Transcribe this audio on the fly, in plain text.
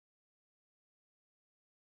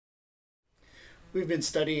We've been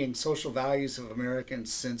studying social values of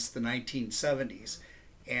Americans since the 1970s,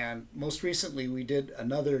 and most recently we did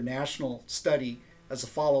another national study as a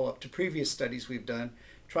follow-up to previous studies we've done,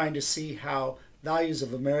 trying to see how values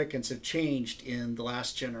of Americans have changed in the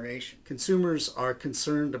last generation. Consumers are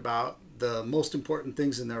concerned about the most important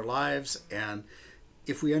things in their lives, and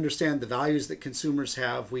if we understand the values that consumers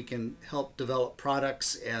have, we can help develop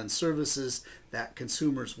products and services that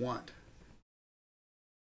consumers want.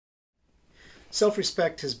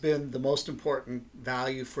 Self-respect has been the most important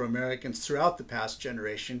value for Americans throughout the past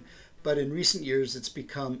generation, but in recent years it's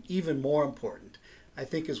become even more important. I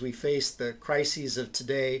think as we face the crises of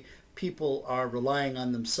today, people are relying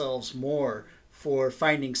on themselves more for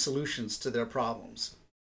finding solutions to their problems.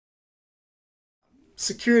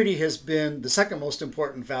 Security has been the second most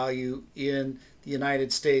important value in the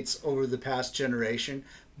United States over the past generation,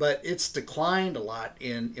 but it's declined a lot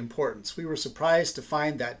in importance. We were surprised to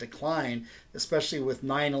find that decline, especially with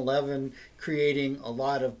 9/11 creating a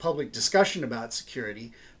lot of public discussion about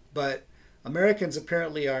security, but Americans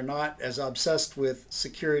apparently are not as obsessed with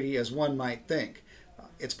security as one might think.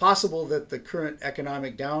 It's possible that the current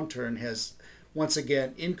economic downturn has once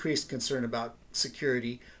again increased concern about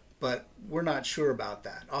security, but we're not sure about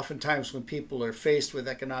that. Oftentimes when people are faced with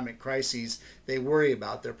economic crises, they worry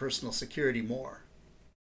about their personal security more.